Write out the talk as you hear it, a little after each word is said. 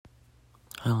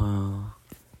Hello,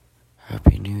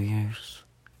 Happy New Year's.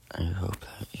 I hope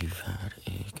that you've had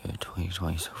a good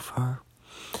 2020 so far.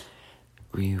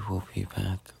 We will be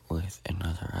back with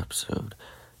another episode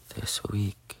this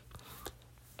week,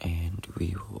 and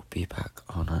we will be back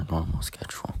on our normal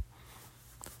schedule.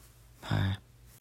 Bye.